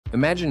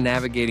Imagine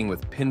navigating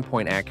with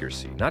pinpoint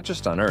accuracy, not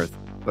just on Earth,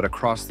 but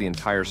across the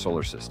entire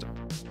solar system.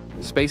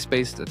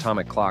 Space-based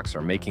atomic clocks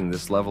are making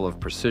this level of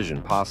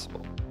precision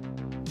possible.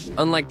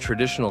 Unlike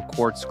traditional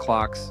quartz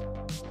clocks,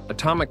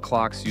 atomic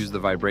clocks use the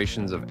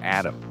vibrations of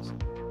atoms,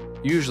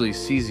 usually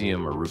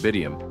cesium or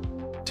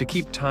rubidium, to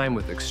keep time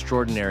with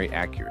extraordinary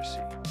accuracy.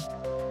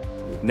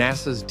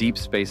 NASA's Deep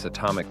Space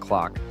Atomic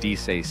Clock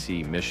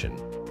 (DSAC) mission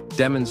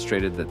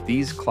demonstrated that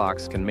these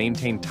clocks can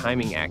maintain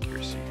timing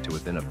accuracy to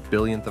within a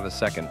billionth of a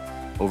second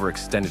over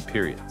extended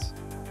periods.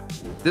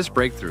 This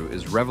breakthrough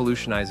is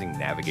revolutionizing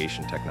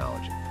navigation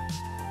technology.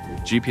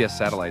 GPS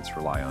satellites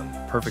rely on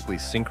perfectly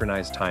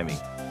synchronized timing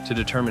to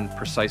determine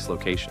precise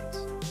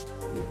locations.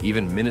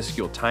 Even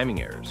minuscule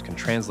timing errors can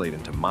translate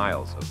into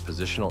miles of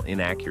positional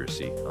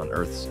inaccuracy on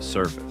Earth's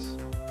surface.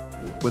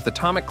 With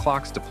atomic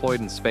clocks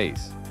deployed in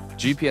space,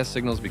 GPS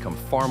signals become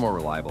far more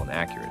reliable and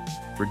accurate,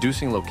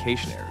 reducing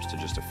location errors to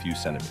just a few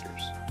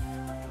centimeters.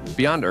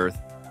 Beyond Earth,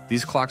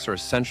 these clocks are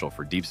essential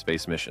for deep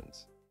space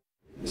missions.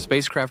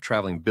 Spacecraft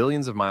traveling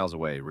billions of miles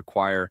away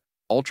require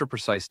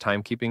ultra-precise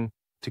timekeeping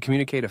to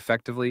communicate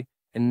effectively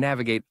and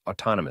navigate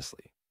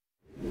autonomously.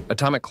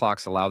 Atomic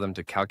clocks allow them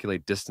to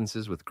calculate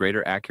distances with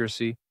greater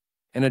accuracy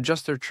and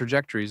adjust their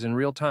trajectories in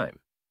real time,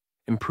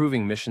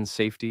 improving mission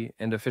safety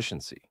and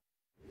efficiency.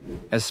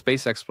 As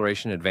space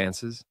exploration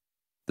advances,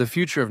 the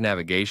future of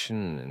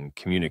navigation and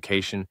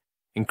communication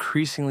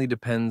increasingly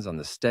depends on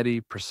the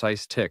steady,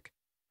 precise tick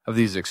of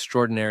these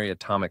extraordinary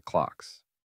atomic clocks.